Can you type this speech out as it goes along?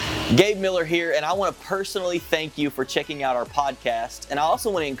Gabe Miller here, and I want to personally thank you for checking out our podcast. And I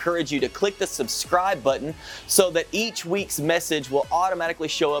also want to encourage you to click the subscribe button so that each week's message will automatically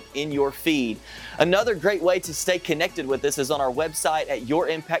show up in your feed. Another great way to stay connected with us is on our website at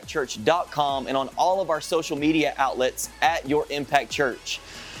yourimpactchurch.com and on all of our social media outlets at Your Impact Church.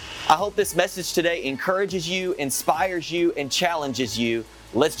 I hope this message today encourages you, inspires you, and challenges you.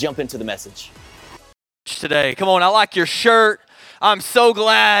 Let's jump into the message. Today, come on, I like your shirt. I'm so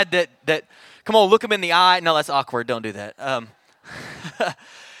glad that come on, look them in the eye. No, that's awkward. Don't do that.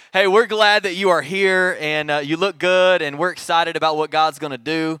 Hey, we're glad that you are here and you look good, and we're excited about what God's going to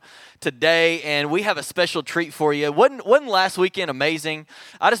do today. And we have a special treat for you. Wasn't last weekend amazing?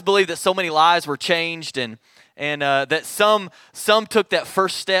 I just believe that so many lives were changed, and that some took that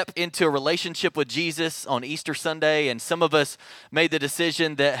first step into a relationship with Jesus on Easter Sunday, and some of us made the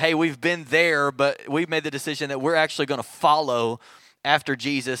decision that, hey, we've been there, but we've made the decision that we're actually going to follow after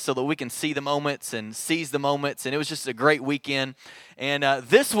Jesus so that we can see the moments and seize the moments. And it was just a great weekend. And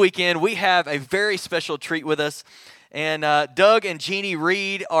this weekend, we have a very special treat with us. And Doug and Jeannie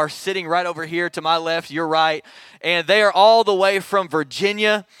Reed are sitting right over here to my left, your right. And they are all the way from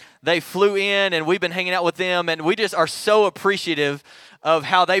Virginia. They flew in, and we've been hanging out with them. And we just are so appreciative of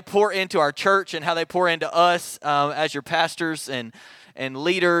how they pour into our church and how they pour into us as your pastors and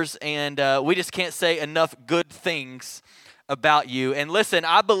leaders. And we just can't say enough good things about you. And listen,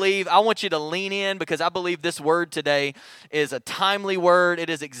 I want you to lean in, because I believe this word today is a timely word. It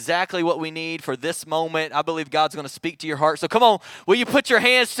is exactly what we need for this moment. I believe God's going to speak to your heart. So come on, will you put your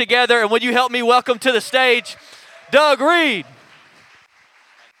hands together, and will you help me welcome to the stage Doug Reed?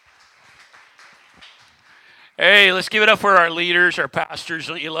 Hey, let's give it up for our leaders, our pastors.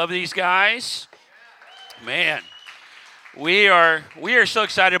 Don't you love these guys? Man. We are so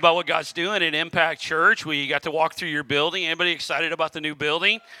excited about what God's doing at Impact Church. We got to walk through your building. Anybody excited about the new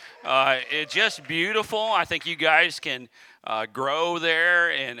building? It's just beautiful. I think you guys can grow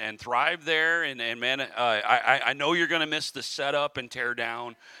there and thrive there. And man, I know you're going to miss the setup and tear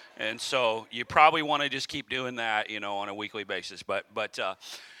down. And so you probably want to just keep doing that, on a weekly basis.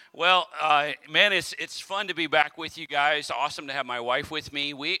 Well, man, it's fun to be back with you guys. Awesome to have my wife with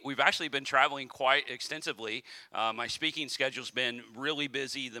me. We've actually been traveling quite extensively. My speaking schedule's been really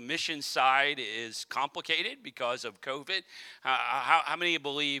busy. The mission side is complicated because of COVID. How many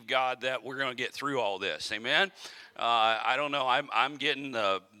believe, God, that we're going to get through all this? Amen? I don't know. I'm getting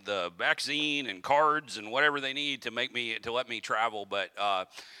the vaccine and cards and whatever they need to let me travel, but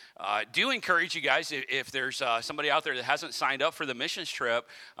do encourage you guys, if there's somebody out there that hasn't signed up for the missions trip.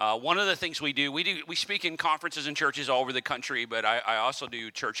 One of the things we speak in conferences and churches all over the country, but I also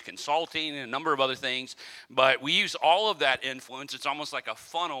do church consulting and a number of other things. But we use all of that influence. It's almost like a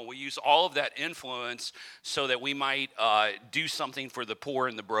funnel. We use all of that influence so that we might do something for the poor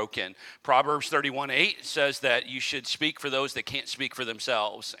and the broken. Proverbs 31:8 says that you should speak for those that can't speak for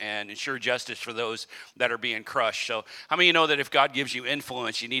themselves and ensure justice for those that are being crushed. So how many of you know that if God gives you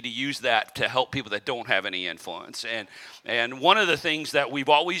influence, you need to use that to help people that don't have any influence? And one of the things that we've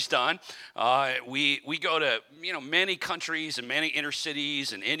always done, we go to many countries and many inner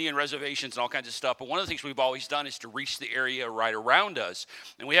cities and Indian reservations and all kinds of stuff. But one of the things we've always done is to reach the area right around us.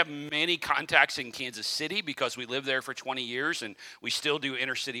 And we have many contacts in Kansas City because we lived there for 20 years, and we still do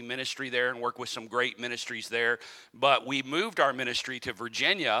inner city ministry there and work with some great ministries there. But we moved our ministry to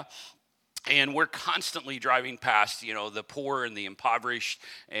Virginia. And we're constantly driving past, the poor and the impoverished.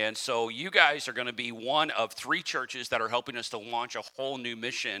 And so you guys are going to be one of 3 churches that are helping us to launch a whole new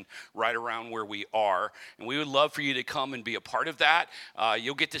mission right around where we are. And we would love for you to come and be a part of that.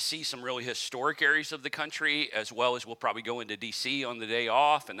 You'll get to see some really historic areas of the country, as well as we'll probably go into D.C. on the day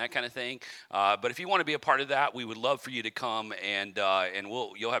off and that kind of thing. But if you want to be a part of that, we would love for you to come, and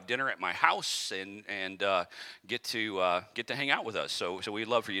you'll have dinner at my house and get to hang out with us. So we'd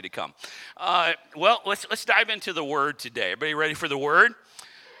love for you to come. Well, let's dive into the word today. Everybody ready for the word?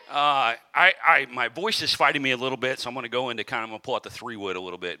 My voice is fighting me a little bit, so I'm going to go into I'm going to pull out the 3-wood a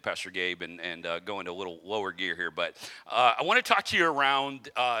little bit, Pastor Gabe, and go into a little lower gear here. But I want to talk to you around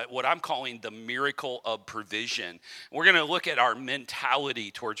what I'm calling the miracle of provision. We're going to look at our mentality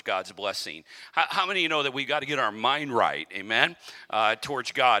towards God's blessing. How many of you know that we got to get our mind right, amen,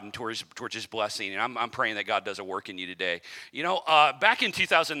 towards God and towards His blessing? And I'm praying that God does a work in you today. Back in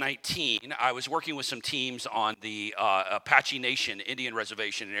 2019, I was working with some teams on the Apache Nation Indian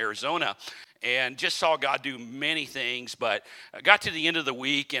Reservation in Arizona, and just saw God do many things. But I got to the end of the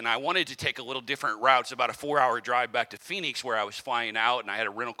week, and I wanted to take a little different route. It's about a 4-hour drive back to Phoenix where I was flying out, and I had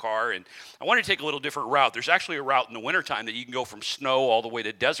a rental car, and I wanted to take a little different route. There's actually a route in the wintertime that you can go from snow all the way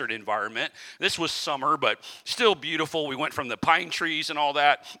to desert environment. This was summer, but still beautiful. We went from the pine trees and all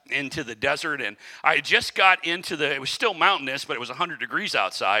that into the desert, and I just got into it was still mountainous, but it was 100 degrees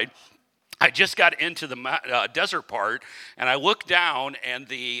outside. I just got into the desert part, and I looked down, and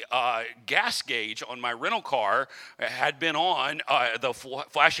the gas gauge on my rental car had been on. The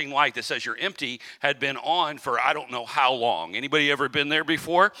flashing light that says you're empty had been on for I don't know how long. Anybody ever been there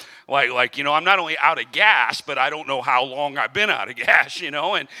before? Like I'm not only out of gas, but I don't know how long I've been out of gas, and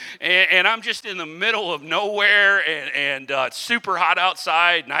I'm just in the middle of nowhere, and it's super hot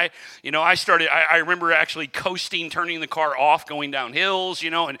outside, and I remember actually coasting, turning the car off, going down hills,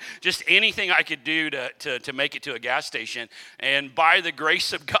 and just anything I could do to make it to a gas station. And by the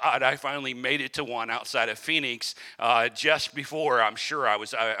grace of God, I finally made it to one outside of Phoenix just before I'm sure I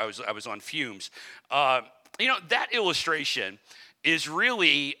was on fumes. That illustration is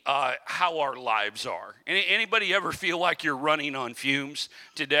really how our lives are. Anybody ever feel like you're running on fumes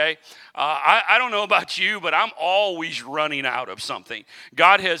today? I don't know about you, but I'm always running out of something.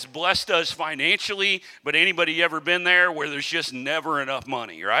 God has blessed us financially, but anybody ever been there where there's just never enough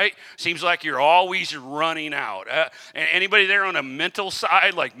money, right? Seems like you're always running out. Anybody there on a mental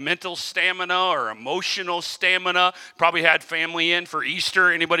side, like mental stamina or emotional stamina? Probably had family in for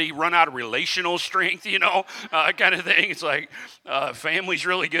Easter. Anybody run out of relational strength, kind of thing? It's like, family's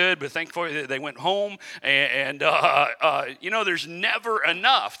really good, but thankfully they went home. And there's never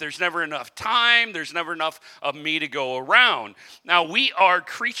enough. There's never enough time. There's never enough of me to go around. Now, we are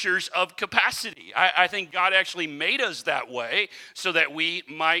creatures of capacity. I think God actually made us that way so that we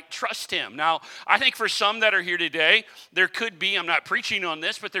might trust him. Now, I think for some that are here today, there could be, I'm not preaching on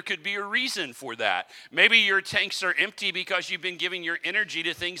this, but there could be a reason for that. Maybe your tanks are empty because you've been giving your energy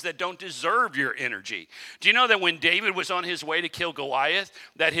to things that don't deserve your energy. Do you know that when David was on his way to kill Goliath,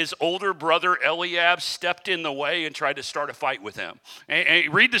 that his older brother Eliab stepped in the way and tried to start a fight with him?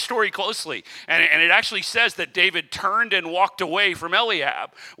 And read the story closely. And it actually says that David turned and walked away from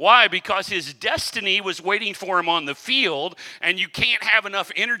Eliab. Why? Because his destiny was waiting for him on the field, and you can't have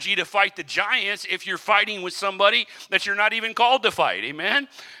enough energy to fight the giants if you're fighting with somebody that you're not even called to fight. Amen?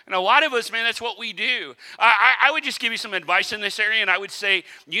 And a lot of us, man, that's what we do. I would just give you some advice in this area, and I would say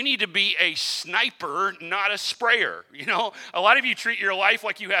you need to be a sniper, not a sprayer. A lot of you treat your life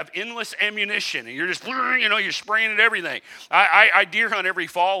like you have endless ammunition, and you're just, you're spraying at everything. I deer hunt every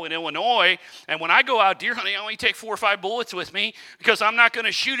fall in Illinois, and when I go out deer hunting, I only take 4 or 5 bullets with me because I'm not going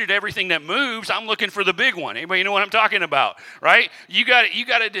to shoot at everything that moves. I'm looking for the big one. Anybody know what I'm talking about, right? You got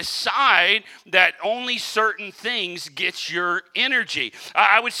to decide that only certain things get your energy.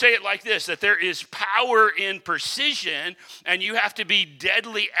 I would say it like this, that there is power in precision, and you have to be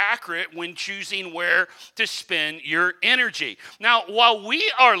deadly accurate when choosing where to spend your energy. Now, while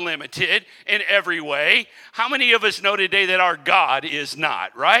we are limited in every way, how many of us know today that our God is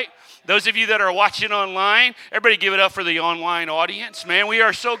not, right? Those of you that are watching online, everybody give it up for the online audience. Man, we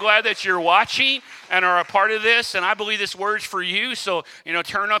are so glad that you're watching and are a part of this, and I believe this word's for you. So,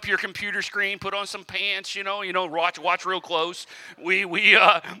 turn up your computer screen, put on some pants, watch real close.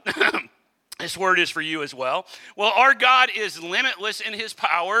 This word is for you as well. Well, our God is limitless in his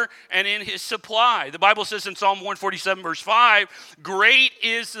power and in his supply. The Bible says in Psalm 147, verse 5, great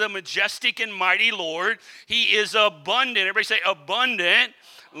is the majestic and mighty Lord. He is abundant. Everybody say abundant.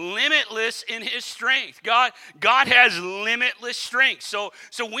 Limitless in his strength. God has limitless strength. So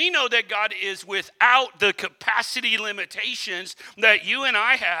we know that God is without the capacity limitations that you and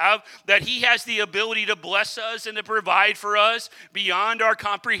I have, that he has the ability to bless us and to provide for us beyond our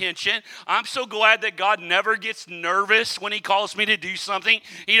comprehension. I'm so glad that God never gets nervous when he calls me to do something.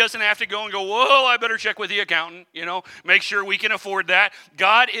 He doesn't have to go and go, whoa, I better check with the accountant, make sure we can afford that.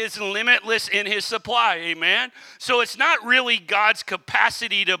 God is limitless in his supply, amen? So it's not really God's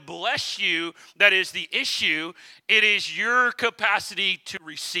capacity to bless you that is the issue. It is your capacity to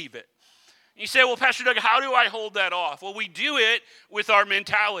receive it. You say, well, Pastor Doug, how do I hold that off? Well, we do it with our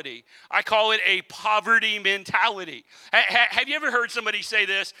mentality. I call it a poverty mentality. Have you ever heard somebody say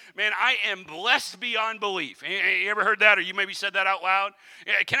this? Man, I am blessed beyond belief. You ever heard that, or you maybe said that out loud?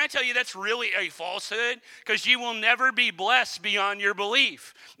 Can I tell you that's really a falsehood? Because you will never be blessed beyond your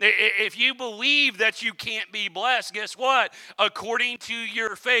belief. If you believe that you can't be blessed, guess what? According to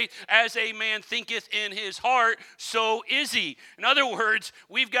your faith, as a man thinketh in his heart, so is he. In other words,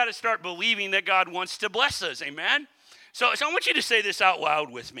 we've got to start believing that God wants to bless us, amen? So I want you to say this out loud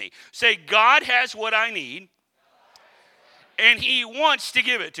with me. Say, God has what I need, and he wants to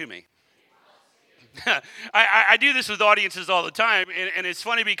give it to me. I do this with audiences all the time, and it's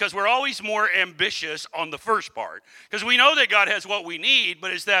funny because we're always more ambitious on the first part because we know that God has what we need,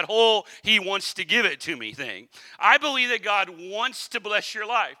 but it's that whole he wants to give it to me thing. I believe that God wants to bless your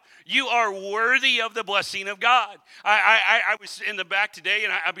life. You are worthy of the blessing of God. I was in the back today,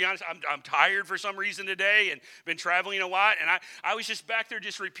 and I'll be honest, I'm tired for some reason today and been traveling a lot, and I was just back there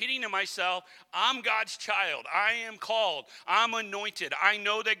just repeating to myself, I'm God's child. I am called. I'm anointed. I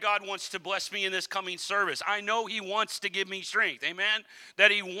know that God wants to bless me in this coming service. I know he wants to give me strength. Amen? That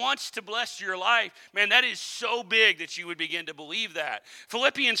he wants to bless your life. Man, that is so big that you would begin to believe that.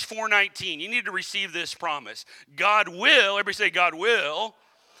 Philippians 4:19, you need to receive this promise. God will, everybody say God will,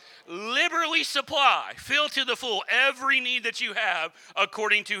 liberally supply, fill to the full every need that you have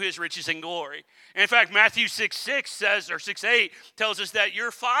according to his riches and glory. And in fact, Matthew 6:6 says, or 6:8 tells us that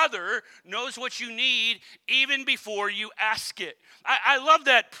your Father knows what you need even before you ask it. I love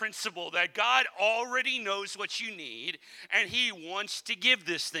that principle that God already knows what you need and he wants to give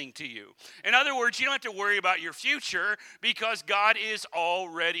this thing to you. In other words, you don't have to worry about your future because God is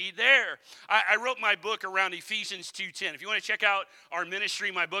already there. I wrote my book around Ephesians 2:10. If you want to check out our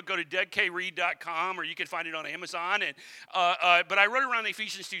ministry, my book, go to deadkreed.com or you can find it on Amazon. But I wrote around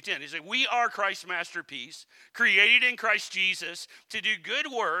Ephesians 2:10. It said, we are Christ's masterpiece, created in Christ Jesus to do good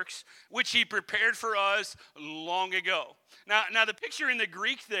works, which he prepared for us long ago. Now the picture in the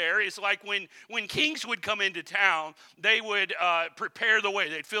Greek there is like when kings would come into town, they would prepare the way.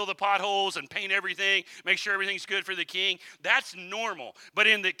 They'd fill the potholes and paint everything, make sure everything's good for the king. That's normal. But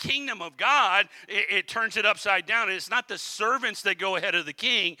in the kingdom of God, it turns it upside down. And it's not the servants that go ahead of the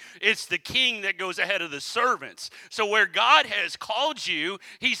king. It's the king that goes ahead of the servants. So where God has called you,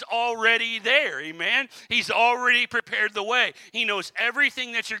 he's already there. Amen? He's already prepared the way. He knows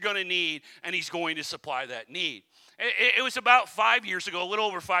everything that you're going to need, and he's going to supply that need. It was about 5 years ago, a little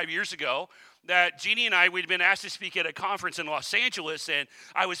over 5 years ago, that Jeannie and I, we'd been asked to speak at a conference in Los Angeles, and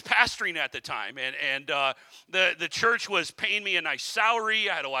I was pastoring at the time, and the church was paying me a nice salary.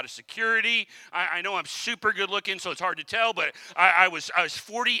 I had a lot of security. I know I'm super good looking, so it's hard to tell, but I was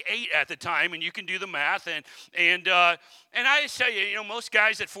 48 at the time, and you can do the math, and I tell you, most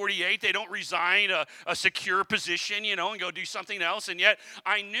guys at 48, they don't resign a secure position, and go do something else. And yet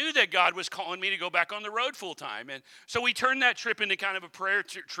I knew that God was calling me to go back on the road full time. And so we turned that trip into kind of a prayer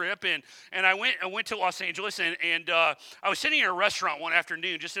trip. And I went to Los Angeles, and I was sitting in a restaurant one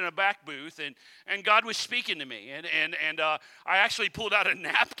afternoon, just in a back booth, and God was speaking to me. And I actually pulled out a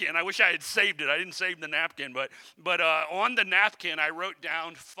napkin. I wish I had saved it. I didn't save the napkin, but on the napkin, I wrote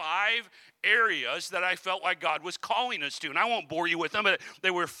down 5 areas that I felt like God was calling us to. And I won't bore you with them, but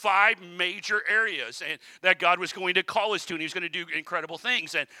there were 5 major areas that God was going to call us to, and he was going to do incredible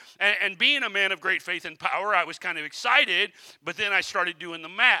things. And being a man of great faith and power, I was kind of excited, but then I started doing the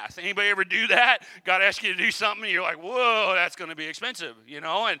math. Anybody ever do that? God asks you to do something, and you're like, whoa, that's going to be expensive,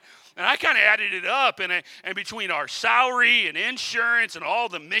 And I kind of added it up, and between our salary and insurance and all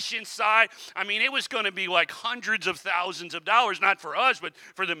the mission side, I mean, it was going to be like hundreds of thousands of dollars, not for us, but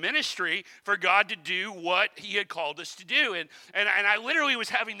for the ministry, for God to do what he had called us to do. And I literally was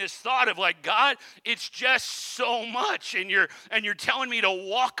having this thought of like, God, it's just so much, and you're telling me to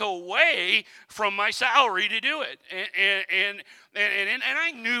walk away from my salary to do it. And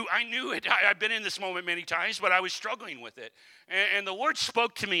I knew it. I've been in this moment many times, but I was struggling with it. And the Lord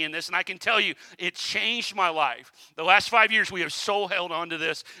spoke to me in this, and I can tell you, it changed my life. The last 5 years, we have so held on to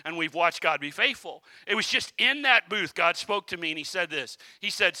this, and we've watched God be faithful. It was just in that booth, God spoke to me, and he said this. He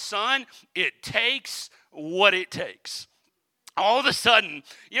said, son, it takes what it takes. All of a sudden,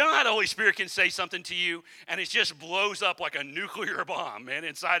 you know how the Holy Spirit can say something to you and it just blows up like a nuclear bomb, man,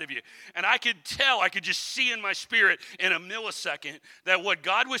 inside of you. And I could just see in my spirit in a millisecond that what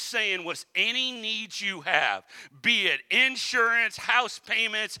God was saying was any needs you have, be it insurance, house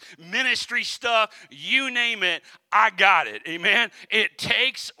payments, ministry stuff, you name it, I got it, amen? It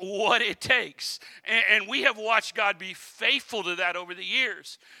takes what it takes. And we have watched God be faithful to that over the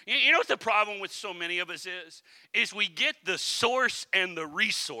years. You know what the problem with so many of us is we get the source and the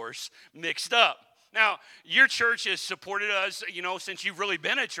resource mixed up. Now, your church has supported us, since you've really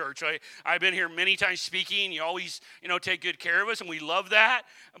been at church. I've been here many times speaking. You always, take good care of us, and we love that.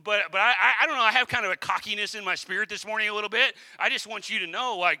 But I don't know. I have kind of a cockiness in my spirit this morning a little bit. I just want you to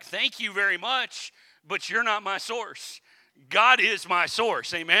know, thank you very much, but you're not my source. God is my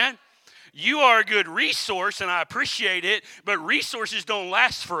source, amen? you are a good resource, and I appreciate it, but resources don't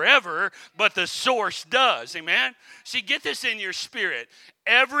last forever, but the source does. Amen? See, get this in your spirit.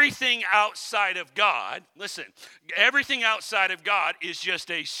 Everything outside of God, listen, everything outside of God is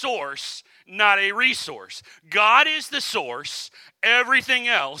just a source, not a resource. God is the source. Everything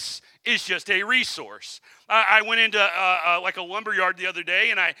else is just a resource. I went into like a lumber yard the other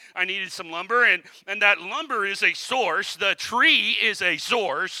day, and I needed some lumber, and that lumber is a source. The tree is a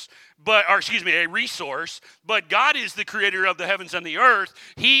source, a resource, but God is the creator of the heavens and the earth.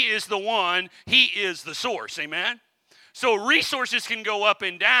 He is the one. He is the source. Amen? So resources can go up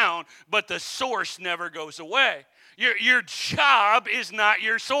and down, but the source never goes away. Your job is not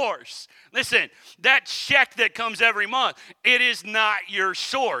your source. Listen, that check that comes every month, it is not your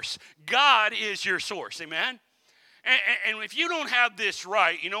source. God is your source, amen? And if you don't have this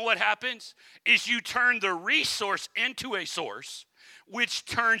right, you know what happens? Is you turn the resource into a source, which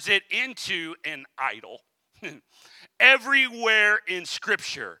turns it into an idol. Everywhere in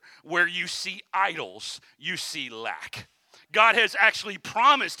Scripture where you see idols, you see lack. God has actually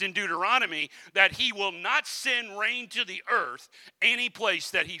promised in Deuteronomy that he will not send rain to the earth any place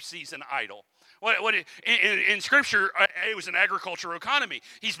that he sees an idol. In Scripture, it was an agricultural economy.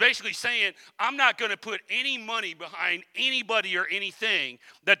 He's basically saying, I'm not going to put any money behind anybody or anything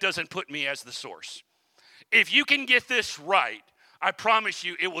that doesn't put me as the source. If you can get this right, I promise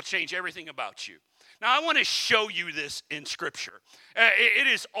you it will change everything about you. Now, I want to show you this in Scripture. It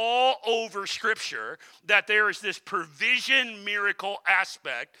is all over Scripture that there is this provision miracle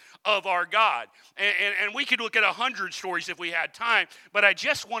aspect of our God. And we could look at 100 stories if we had time, but I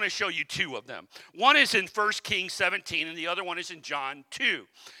just want to show you two of them. One is in 1 Kings 17, and the other one is in John 2.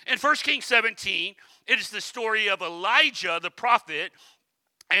 In 1 Kings 17, it is the story of Elijah, the prophet,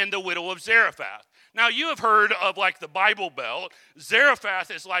 and the widow of Zarephath. Now, you have heard of like the Bible Belt.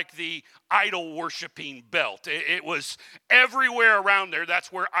 Zarephath is like the idol worshiping belt. It was everywhere around there. That's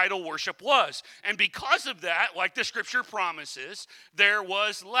where idol worship was. And because of that, like the Scripture promises, there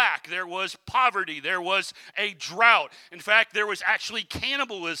was lack, there was poverty, there was a drought. In fact, there was actually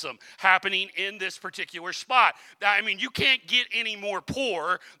cannibalism happening in this particular spot. I mean, you can't get any more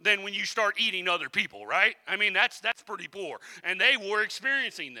poor than when you start eating other people, right? I mean, that's pretty poor. And they were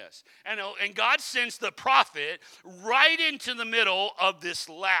experiencing this. And God sends the prophet right into the middle of this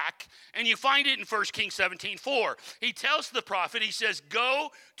lack, and you find it in 1 Kings 17:4. He tells the prophet, he says, go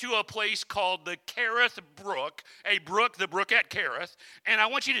to a place called the Kerith Brook, the brook at Kerith, and I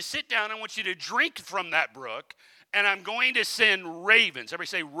want you to sit down, I want you to drink from that brook, and I'm going to send ravens, everybody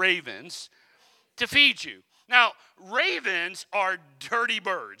say ravens, to feed you. Now, ravens are dirty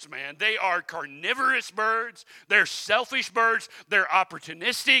birds, man. They are carnivorous birds. They're selfish birds. They're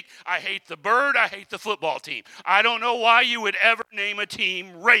opportunistic. I hate the bird. I hate the football team. I don't know why you would ever name a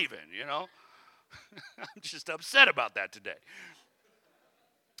team Raven, you know. I'm just upset about that today.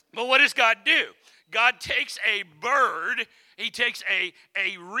 But what does God do? God takes a bird, he takes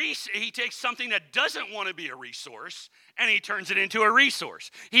he takes something that doesn't want to be a resource, and he turns it into a resource.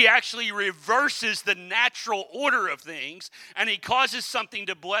 He actually reverses the natural order of things, and he causes something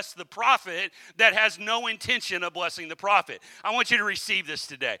to bless the prophet that has no intention of blessing the prophet. I want you to receive this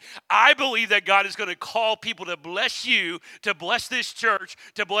today. I believe that God is going to call people to bless you, to bless this church,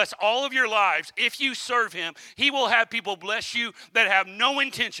 to bless all of your lives. If you serve him, he will have people bless you that have no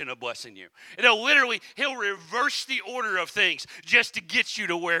intention of blessing you. He'll reverse the order of things just to get you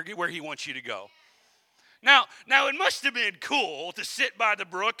to where he wants you to go. Now, it must have been cool to sit by the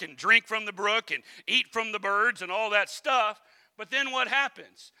brook and drink from the brook and eat from the birds and all that stuff. But then what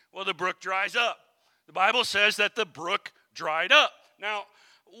happens? Well, the brook dries up. The Bible says that the brook dried up. Now,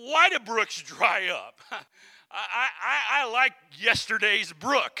 why do brooks dry up? I like yesterday's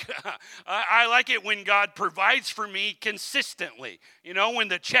brook. I like it when God provides for me consistently. You know, when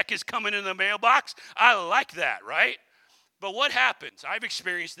the check is coming in the mailbox, I like that, right? But what happens? I've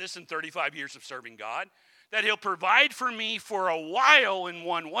experienced this in 35 years of serving God, that he'll provide for me for a while in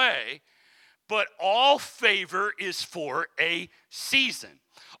one way, but all favor is for a season.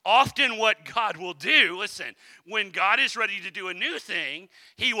 Often what God will do, listen, when God is ready to do a new thing,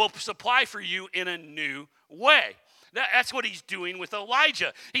 he will supply for you in a new way. That's what he's doing with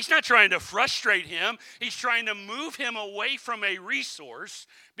Elijah. He's not trying to frustrate him. He's trying to move him away from a resource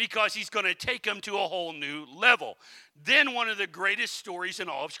because he's going to take him to a whole new level. Then one of the greatest stories in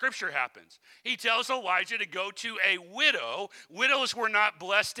all of Scripture happens. He tells Elijah to go to a widow. Widows were not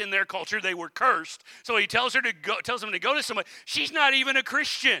blessed in their culture. They were cursed. So he tells him to go to somebody. She's not even a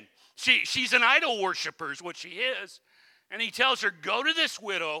Christian. She's an idol worshiper is what she is. And he tells her, go to this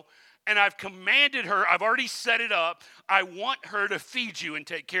widow and I've commanded her, I've already set it up. I want her to feed you and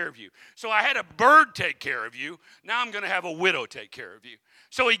take care of you. So I had a bird take care of you. Now I'm going to have a widow take care of you.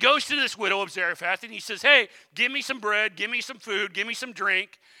 So he goes to this widow of Zarephath and he says, hey, give me some bread, give me some food, give me some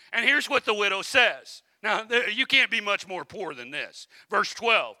drink. And here's what the widow says. Now, you can't be much more poor than this. Verse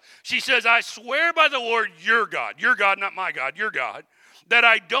 12, she says, I swear by the Lord, your God, not my God, your God, that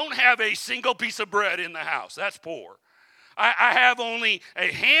I don't have a single piece of bread in the house. That's poor. I have only a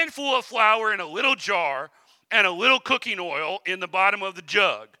handful of flour in a little jar and a little cooking oil in the bottom of the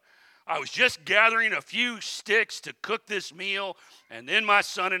jug. I was just gathering a few sticks to cook this meal, and then my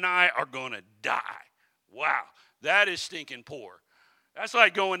son and I are going to die. Wow, that is stinking poor. That's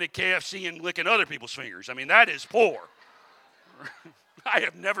like going to KFC and licking other people's fingers. I mean, that is poor. I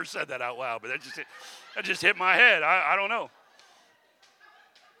have never said that out loud, but that just hit my head. I don't know.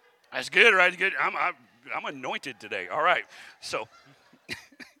 That's good, right? Good. I'm anointed today. All right. So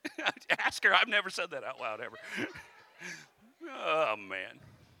ask her. I've never said that out loud ever. Oh, man.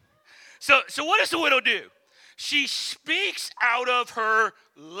 So what does the widow do? She speaks out of her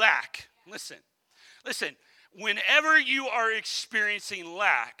lack. Listen. Whenever you are experiencing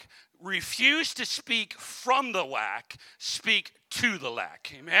lack, refuse to speak from the lack, speak to the lack.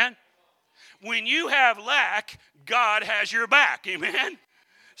 Amen? When you have lack, God has your back. Amen?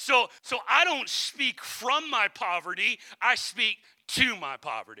 So I don't speak from my poverty, I speak to my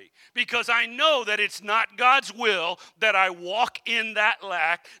poverty, because I know that it's not God's will that I walk in that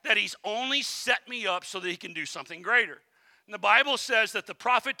lack, that he's only set me up so that he can do something greater. And the Bible says that the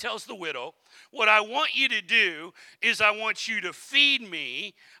prophet tells the widow, what I want you to do is I want you to feed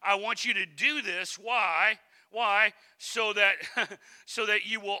me. I want you to do this. Why? So that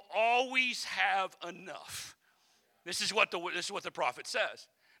you will always have enough. This is what the prophet says.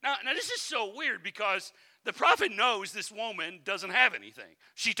 Now this is so weird because the prophet knows this woman doesn't have anything.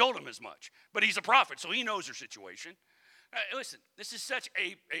 She told him as much. But he's a prophet, so he knows her situation. Listen, this is such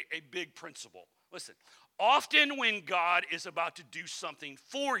a big principle. Listen, often when God is about to do something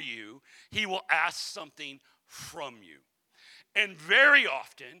for you, he will ask something from you. And very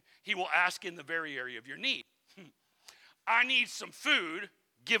often, he will ask in the very area of your need. I need some food,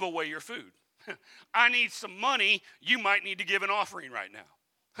 give away your food. I need some money, you might need to give an offering right now.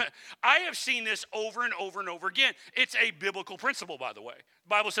 I have seen this over and over and over again. It's a biblical principle, by the way. The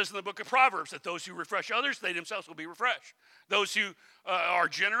Bible says in the book of Proverbs that those who refresh others, they themselves will be refreshed. Those who are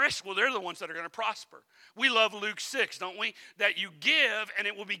generous, well, they're the ones that are going to prosper. We love Luke 6, don't we? That you give and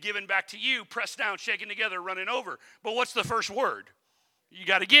it will be given back to you, pressed down, shaken together, running over. But what's the first word? You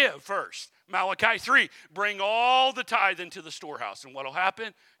got to give first. Malachi 3, bring all the tithe into the storehouse. And what will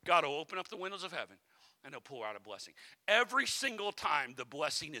happen? God will open up the windows of heaven. And he'll pour out a blessing. Every single time, the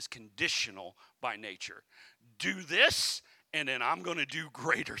blessing is conditional by nature. Do this, and then I'm going to do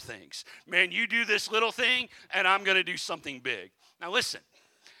greater things. Man, you do this little thing, and I'm going to do something big. Now listen,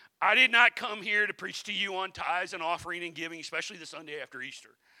 I did not come here to preach to you on tithes and offering and giving, especially the Sunday after Easter.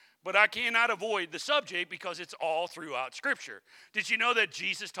 But I cannot avoid the subject because it's all throughout Scripture. Did you know that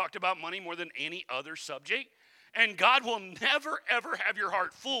Jesus talked about money more than any other subject? And God will never, ever have your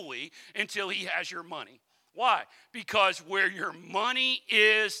heart fully until he has your money. Why? Because where your money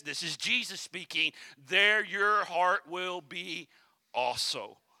is, this is Jesus speaking, there your heart will be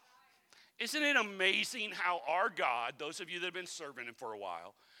also. Isn't it amazing how our God, those of you that have been serving him for a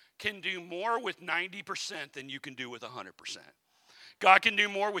while, can do more with 90% than you can do with 100%. God can do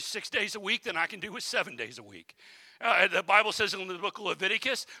more with 6 days a week than I can do with 7 days a week. The Bible says in the book of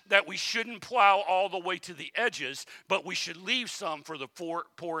Leviticus that we shouldn't plow all the way to the edges, but we should leave some for the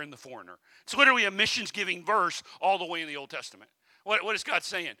poor and the foreigner. It's literally a missions-giving verse all the way in the Old Testament. What is God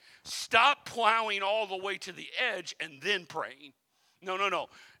saying? Stop plowing all the way to the edge and then praying. No.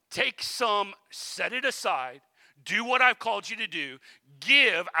 Take some, set it aside, do what I've called you to do,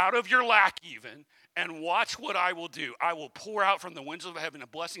 give out of your lack even, and watch what I will do. I will pour out from the windows of heaven a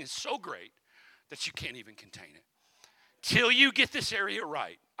blessing that's so great that you can't even contain it. Till you get this area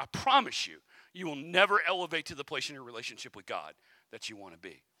right, I promise you, you will never elevate to the place in your relationship with God that you want to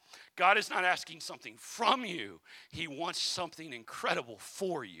be. God is not asking something from you. He wants something incredible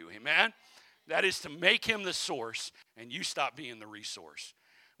for you. Amen? That is to make him the source and you stop being the resource.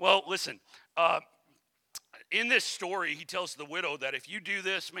 Well, listen, in this story, he tells the widow that if you do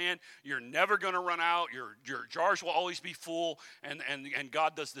this, man, you're never going to run out. Your jars will always be full. And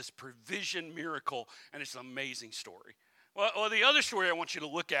God does this provision miracle, and it's an amazing story. Well, the other story I want you to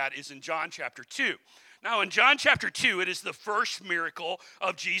look at is in John chapter 2. Now, in John chapter 2, it is the first miracle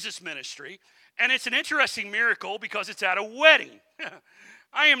of Jesus' ministry. And it's an interesting miracle because it's at a wedding.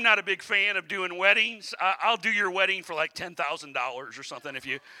 I am not a big fan of doing weddings. I'll do your wedding for like $10,000 or something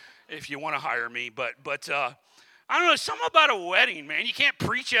if you want to hire me. But I don't know, something about a wedding, man. You can't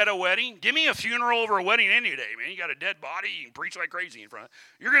preach at a wedding. Give me a funeral over a wedding any day, man. You got a dead body, you can preach like crazy in front of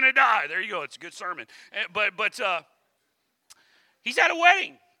it. You're going to die. There you go. It's a good sermon. But he's at a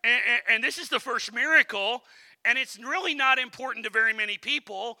wedding, and this is the first miracle, and it's really not important to very many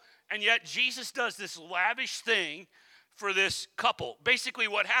people, and yet Jesus does this lavish thing for this couple. Basically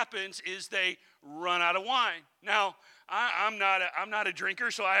what happens is they run out of wine. Now, I'm not a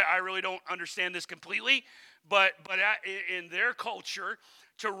drinker, so I really don't understand this completely. But in their culture,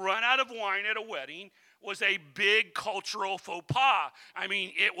 to run out of wine at a wedding was a big cultural faux pas. I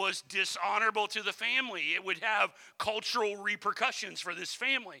mean, it was dishonorable to the family. It would have cultural repercussions for this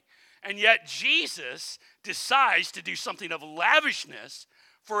family. And yet Jesus decides to do something of lavishness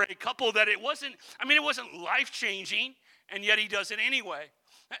for a couple that it wasn't life-changing, and yet he does it anyway.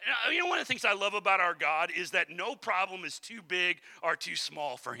 You know, one of the things I love about our God is that no problem is too big or too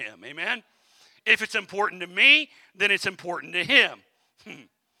small for him. Amen? If it's important to me, then it's important to him.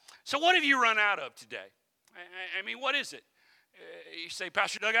 So what have you run out of today? I mean, what is it? You say,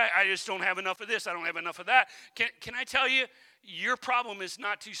 Pastor Doug, I just don't have enough of this. I don't have enough of that. Can I tell you, your problem is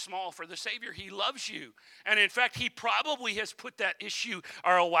not too small for the Savior. He loves you. And in fact, he probably has put that issue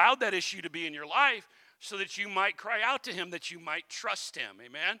or allowed that issue to be in your life so that you might cry out to him, that you might trust him.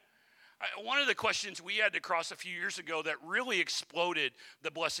 Amen? One of the questions we had to cross a few years ago that really exploded the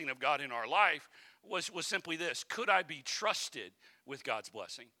blessing of God in our life was simply this: could I be trusted with God's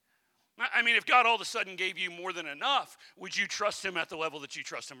blessing? I mean, if God all of a sudden gave you more than enough, would you trust him at the level that you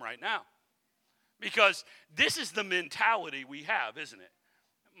trust him right now? Because this is the mentality we have, isn't it?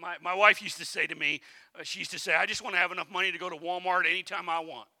 My wife used to say to me, she used to say, I just want to have enough money to go to Walmart anytime I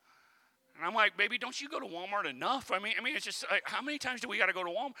want. And I'm like, baby, don't you go to Walmart enough? I mean, it's just, like, how many times do we got to go to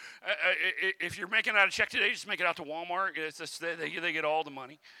Walmart? If you're making out a check today, just make it out to Walmart. It's just, they get all the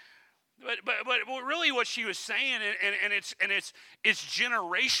money. But really what she was saying, and it's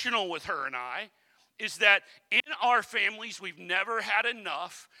generational with her and I, is that in our families, we've never had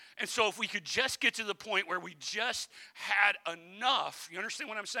enough. And so if we could just get to the point where we just had enough, you understand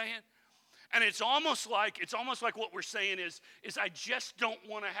what I'm saying? And it's almost like what we're saying is I just don't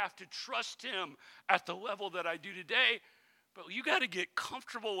want to have to trust him at the level that I do today. But you got to get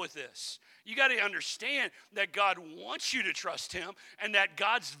comfortable with this. You got to understand that God wants you to trust him, and that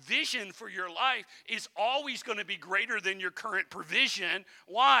God's vision for your life is always going to be greater than your current provision.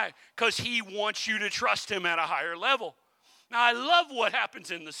 Why? Because he wants you to trust him at a higher level. Now, I love what happens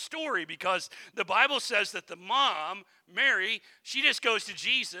in the story, because the Bible says that the mom, Mary, she just goes to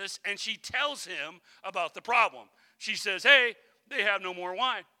Jesus and she tells him about the problem. She says, hey, they have no more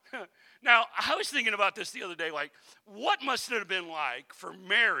wine. Now, I was thinking about this the other day, like, what must it have been like for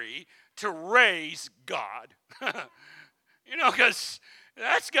Mary to raise God? You know, because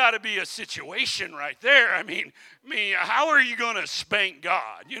that's got to be a situation right there. I mean, how are you going to spank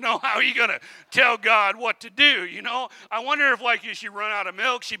God? You know, how are you going to tell God what to do? You know, I wonder if, like, if she run out of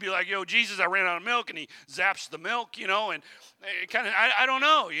milk, she'd be like, yo, Jesus, I ran out of milk, and he zaps the milk, you know, and kind of, I don't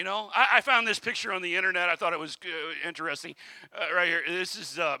know, you know. I found this picture on the internet. I thought it was interesting. Right here, this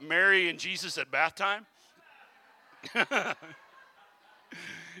is Mary and Jesus at bath time.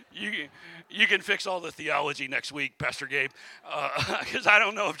 You can fix all the theology next week, Pastor Gabe, because I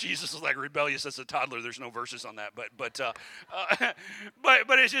don't know if Jesus was like rebellious as a toddler. There's no verses on that, but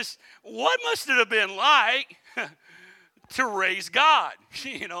it's just, what must it have been like to raise God,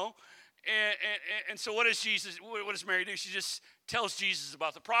 you know? And so what does Mary do? She just tells Jesus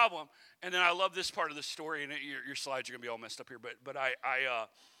about the problem, and then I love this part of the story, and your slides are gonna be all messed up here, but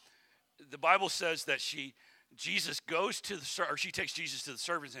the Bible says that she takes Jesus to the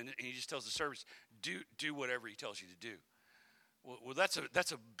servants, and he just tells the servants, do whatever he tells you to do. Well, that's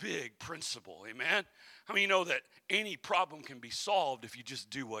a big principle, amen? How many know that any problem can be solved if you just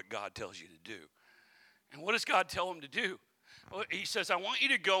do what God tells you to do? And what does God tell him to do? Well, he says, I want you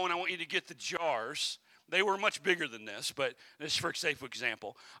to go and I want you to get the jars. They were much bigger than this, but this is for a safe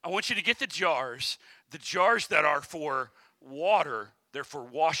example. I want you to get the jars that are for water, they're for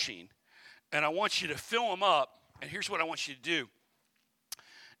washing. And I want you to fill them up, and here's what I want you to do.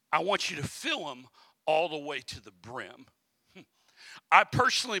 I want you to fill them all the way to the brim. I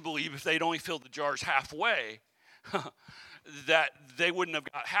personally believe if they'd only filled the jars halfway, that they wouldn't have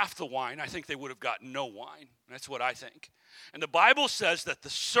got half the wine. I think they would have got no wine. That's what I think. And the Bible says that the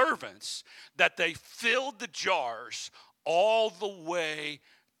servants, that they filled the jars all the way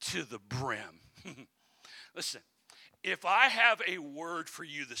to the brim. Listen. If I have a word for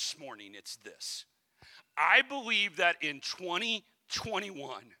you this morning, it's this. I believe that in 2020,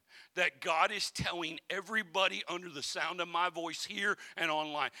 21 that God is telling everybody under the sound of my voice here and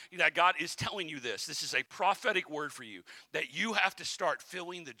online, that God is telling you this. This is a prophetic word for you, that you have to start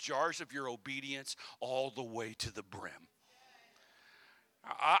filling the jars of your obedience all the way to the brim.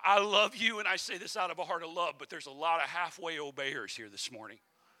 I love you, and I say this out of a heart of love, but there's a lot of halfway obeyers here this morning.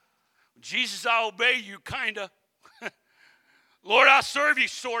 Jesus, I obey you, kind of. Lord, I'll serve you,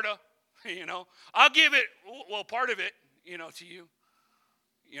 sort of. I'll give it, well, part of it, to you.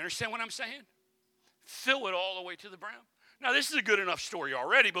 You understand what I'm saying? Fill it all the way to the brim. Now, this is a good enough story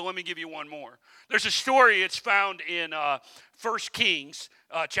already, but let me give you one more. There's a story, it's found in 1 Kings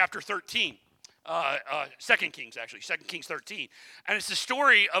chapter 13. 2 Kings, actually, 2 Kings 13. And it's the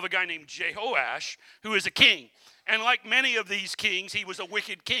story of a guy named Jehoash, who is a king. And like many of these kings, he was a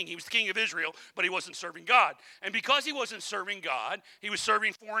wicked king. He was the king of Israel, but he wasn't serving God. And because he wasn't serving God, he was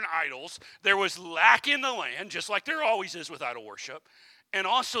serving foreign idols. There was lack in the land, just like there always is with idol worship. And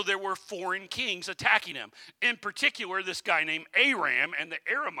also there were foreign kings attacking him. In particular, this guy named Aram and the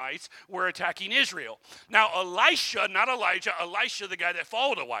Aramites were attacking Israel. Now Elisha, not Elijah, Elisha, the guy that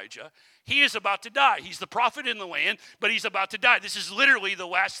followed Elijah, he is about to die. He's the prophet in the land, but he's about to die. This is literally the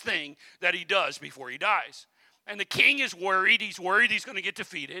last thing that he does before he dies. And the king is worried. He's worried he's going to get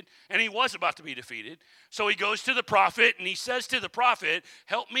defeated, and he was about to be defeated. So he goes to the prophet, and he says to the prophet,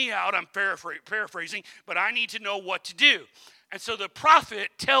 help me out. I'm paraphrasing, but I need to know what to do. And so the prophet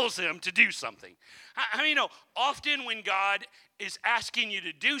tells him to do something. Often when God is asking you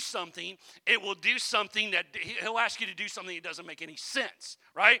to do something, it will do something that he'll ask you to do something that doesn't make any sense,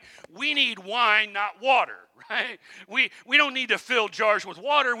 right? We need wine, not water, right? We don't need to fill jars with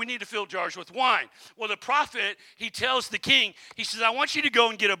water. We need to fill jars with wine. Well, the prophet, he tells the king, he says, I want you to go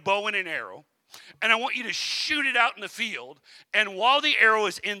and get a bow and an arrow. And I want you to shoot it out in the field. And while the arrow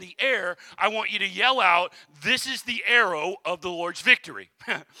is in the air, I want you to yell out, this is the arrow of the Lord's victory.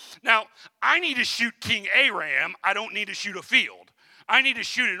 Now, I need to shoot King Aram. I don't need to shoot a field. I need to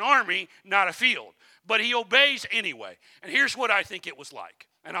shoot an army, not a field. But he obeys anyway. And here's what I think it was like.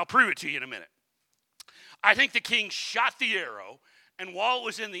 And I'll prove it to you in a minute. I think the king shot the arrow. And while it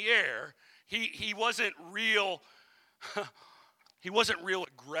was in the air, he wasn't real... He wasn't real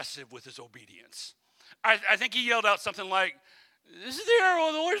aggressive with his obedience. I think he yelled out something like, this is the arrow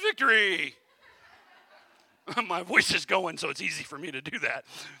of the Lord's victory. My voice is going, so it's easy for me to do that.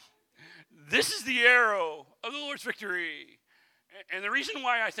 This is the arrow of the Lord's victory. And the reason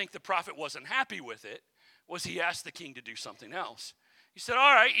why I think the prophet wasn't happy with it was he asked the king to do something else. He said,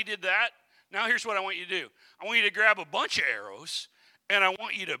 all right, you did that. Now here's what I want you to do. I want you to grab a bunch of arrows, and I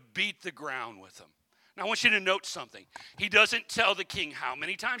want you to beat the ground with them. Now, I want you to note something. He doesn't tell the king how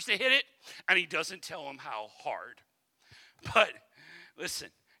many times to hit it, and he doesn't tell him how hard. But listen,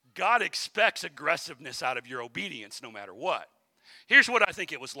 God expects aggressiveness out of your obedience no matter what. Here's what I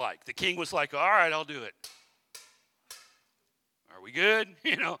think it was like. The king was like, all right, I'll do it. Are we good?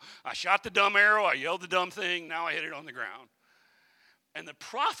 I shot the dumb arrow. I yelled the dumb thing. Now I hit it on the ground. And the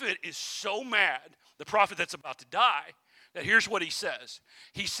prophet is so mad, the prophet that's about to die, that here's what he says.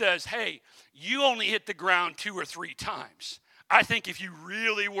 He says, hey, you only hit the ground 2 or 3 times. I think if you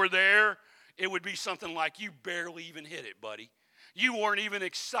really were there, it would be something like you barely even hit it, buddy. You weren't even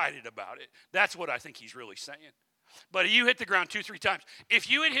excited about it. That's what I think he's really saying. But you hit the ground 2, 3 times. If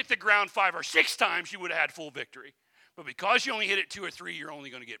you had hit the ground 5 or 6 times, you would have had full victory. But because you only hit it 2 or 3, you're only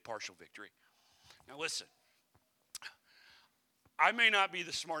going to get partial victory. Now listen, I may not be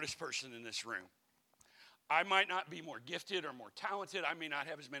the smartest person in this room. I might not be more gifted or more talented. I may not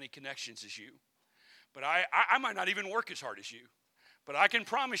have as many connections as you. But I might not even work as hard as you. But I can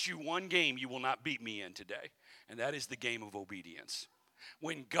promise you one game you will not beat me in today, and that is the game of obedience.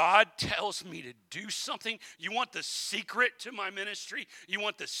 When God tells me to do something, you want the secret to my ministry? You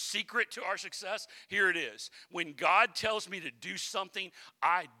want the secret to our success? Here it is. When God tells me to do something,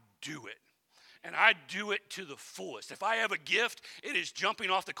 I do it. And I do it to the fullest. If I have a gift, it is jumping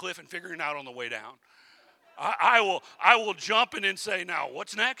off the cliff and figuring it out on the way down. I will jump in and say, now,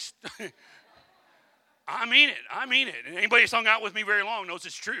 what's next? I mean it. And anybody who's hung out with me very long knows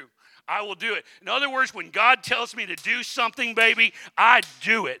it's true. I will do it. In other words, when God tells me to do something, baby, I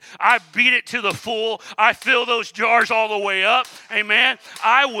do it. I beat it to the full. I fill those jars all the way up. Amen.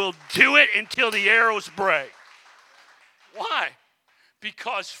 I will do it until the arrows break. Why?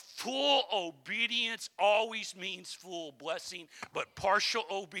 Because full obedience always means full blessing, but partial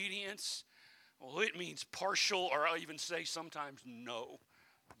obedience, well, it means partial, or I'll even say sometimes no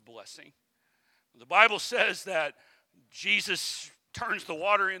blessing. The Bible says that Jesus turns the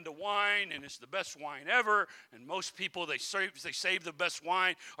water into wine, and it's the best wine ever. And most people, they save the best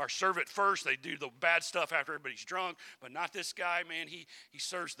wine or serve it first. They do the bad stuff after everybody's drunk. But not this guy, man. He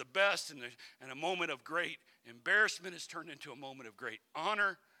serves the best, and a moment of great embarrassment is turned into a moment of great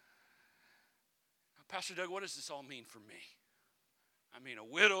honor. Now, Pastor Doug, what does this all mean for me? I mean, a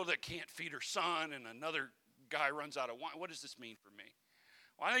widow that can't feed her son, and another guy runs out of wine. What does this mean for me?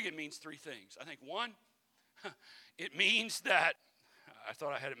 Well, I think it means three things. I think one, it means that, I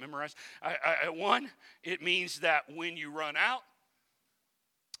thought I had it memorized. One, it means that when you run out,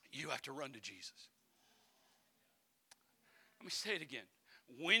 you have to run to Jesus. Let me say it again.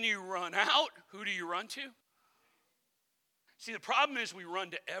 When you run out, who do you run to? See, the problem is we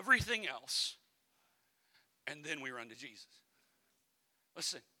run to everything else, and then we run to Jesus.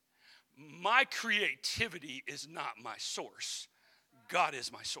 Listen, my creativity is not my source. God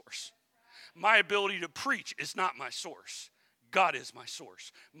is my source. My ability to preach is not my source. God is my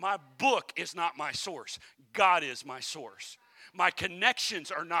source. My book is not my source. God is my source. My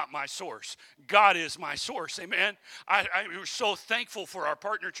connections are not my source. God is my source. Amen. We're so thankful for our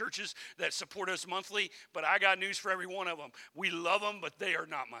partner churches that support us monthly, but I got news for every one of them. We love them, but they are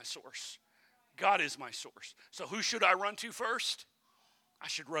not my source. God is my source. So who should I run to first? I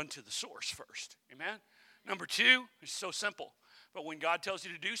should run to the source first. Amen. Number two, it's so simple. But when God tells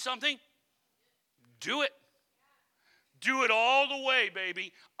you to do something, do it. Do it all the way,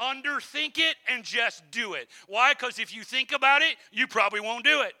 baby. Underthink it and just do it. Why? Because if you think about it, you probably won't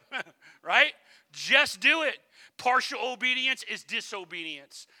do it, right? Just do it. Partial obedience is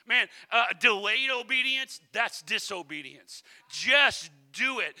disobedience. Man, delayed obedience, that's disobedience. Just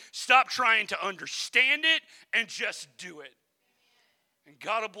do it. Stop trying to understand it and just do it. And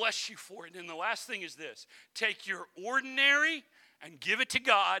God will bless you for it. And the last thing is this. Take your ordinary and give it to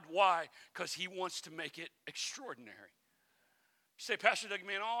God. Why? Because he wants to make it extraordinary. You say, Pastor Doug,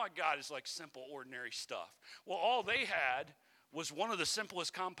 man, all I got is like simple, ordinary stuff. Well, all they had was one of the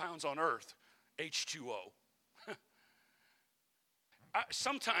simplest compounds on earth, H2O.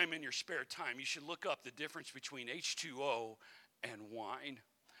 Sometime in your spare time, you should look up the difference between H2O and wine.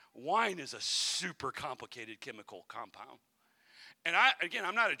 Wine is a super complicated chemical compound. And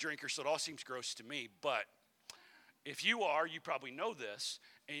I'm not a drinker, so it all seems gross to me, but if you are, you probably know this,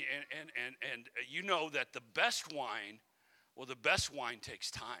 and you know that the best wine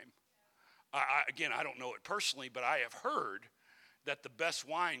takes time. I don't know it personally, but I have heard that the best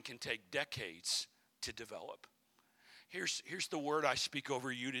wine can take decades to develop. Here's the word I speak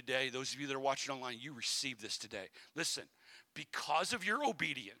over you today. Those of you that are watching online, you receive this today. Listen, because of your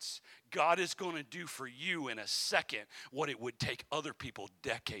obedience, God is going to do for you in a second what it would take other people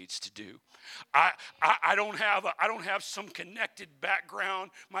decades to do. I don't have some connected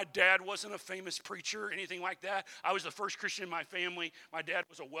background. My dad wasn't a famous preacher or anything like that. I was the first Christian in my family. My dad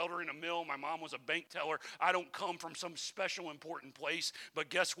was a welder in a mill. My mom was a bank teller. I don't come from some special important place. But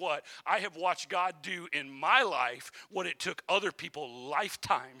guess what? I have watched God do in my life what it took other people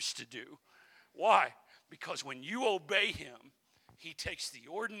lifetimes to do. Why? Because when you obey him, he takes the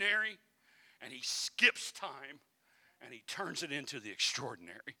ordinary and he skips time and he turns it into the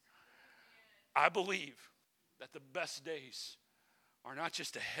extraordinary. I believe that the best days are not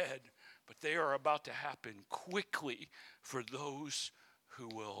just ahead, but they are about to happen quickly for those who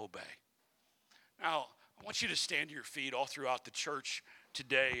will obey. Now, I want you to stand to your feet all throughout the church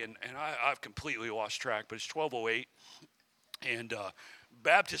today, and I've completely lost track, but it's 12:08, and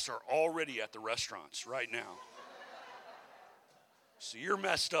Baptists are already at the restaurants right now. So you're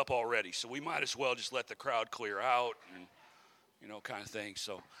messed up already, so we might as well just let the crowd clear out and, kind of thing.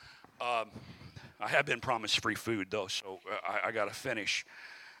 So I have been promised free food, though, so I got to finish.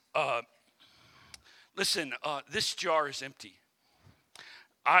 Listen, this jar is empty.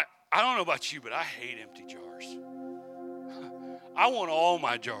 I don't know about you, but I hate empty jars. I want all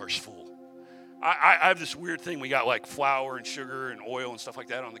my jars full. I have this weird thing. We got like flour and sugar and oil and stuff like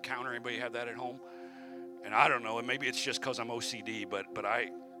that on the counter. Anybody have that at home? And I don't know, and maybe it's just because I'm OCD, but I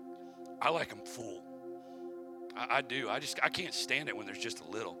like them full. I do. I can't stand it when there's just a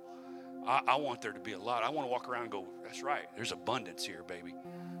little. I want there to be a lot. I want to walk around and go, that's right. There's abundance here, baby.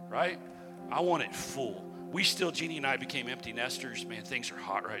 Right? I want it full. Jeannie and I became empty nesters. Man, things are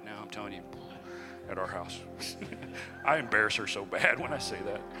hot right now, I'm telling you, at our house. I embarrass her so bad when I say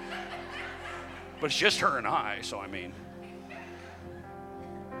that. But it's just her and I, so I mean.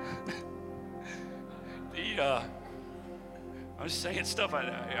 I'm just saying stuff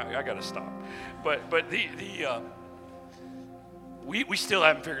I got to stop. But we still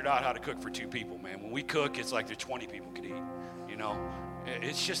haven't figured out how to cook for two people, man. When we cook, it's like there's 20 people could eat,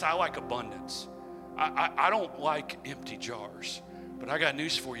 It's just, I like abundance. I don't like empty jars. But I got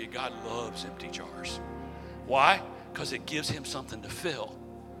news for you. God loves empty jars. Why? Because it gives him something to fill.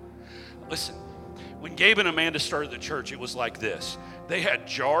 Listen, when Gabe and Amanda started the church, it was like this. They had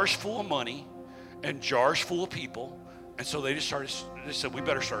jars full of money and jars full of people. And so they said, we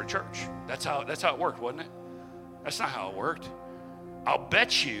better start a church. That's how it worked, wasn't it? That's not how it worked. I'll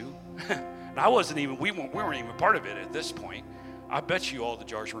bet you, and we weren't even part of it at this point. I bet you all the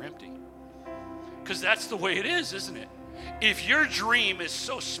jars were empty. Because that's the way it is, isn't it? If your dream is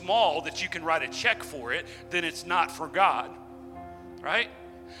so small that you can write a check for it, then it's not for God, right?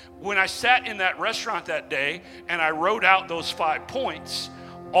 When I sat in that restaurant that day and I wrote out those 5 points,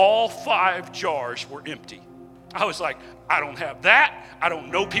 all 5 jars were empty. I was like, I don't have that. I don't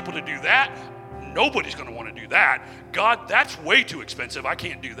know people to do that. Nobody's going to want to do that. God, that's way too expensive. I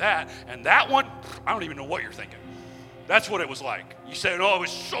can't do that. And that one, I don't even know what you're thinking. That's what it was like. You said, oh, it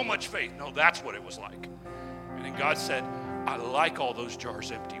was so much faith. No, that's what it was like. And then God said, I like all those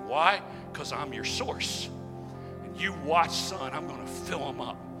jars empty. Why? Because I'm your source. And you watch, son, I'm going to fill them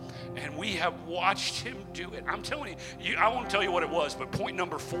up. And we have watched him do it. I'm telling you, I won't tell you what it was, but point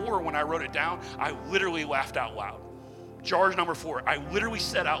number 4, when I wrote it down, I literally laughed out loud. Jars number 4, I literally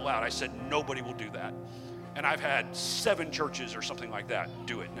said out loud, I said, nobody will do that. And I've had 7 churches or something like that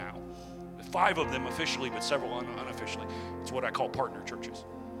do it now. 5 of them officially, but several unofficially. It's what I call partner churches.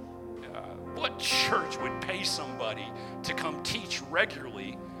 What church would pay somebody to come teach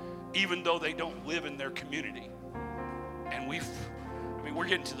regularly, even though they don't live in their community? And we're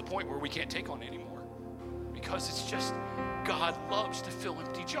getting to the point where we can't take on anymore, because it's just, God loves to fill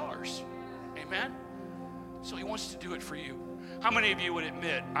empty jars. Amen? So he wants to do it for you. How many of you would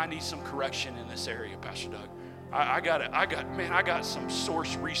admit, I need some correction in this area, Pastor Doug? I got some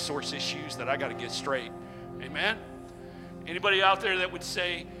resource issues that I got to get straight. Amen? Anybody out there that would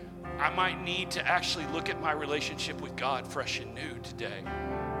say, I might need to actually look at my relationship with God fresh and new today?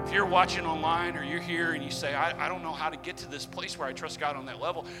 If you're watching online or you're here and you say, I don't know how to get to this place where I trust God on that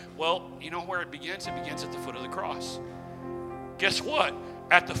level, well, you know where it begins? It begins at the foot of the cross. Guess what?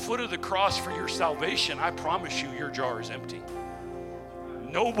 At the foot of the cross for your salvation, I promise you, your jar is empty.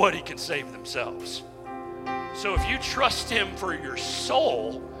 Nobody can save themselves. So if you trust him for your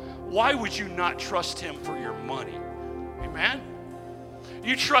soul, why would you not trust him for your money? Amen?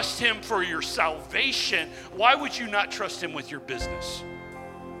 You trust him for your salvation. Why would you not trust him with your business?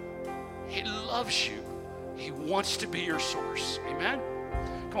 He loves you. He wants to be your source. Amen?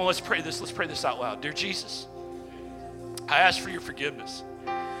 Come on, let's pray this. Let's pray this out loud. Dear Jesus, I ask for your forgiveness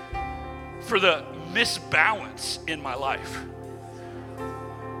for the misbalance in my life.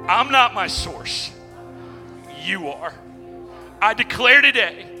 I'm not my source. You are. I declare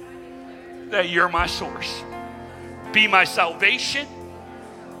today that you're my source. Be my salvation.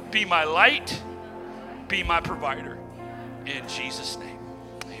 Be my light. Be my provider. In Jesus' name.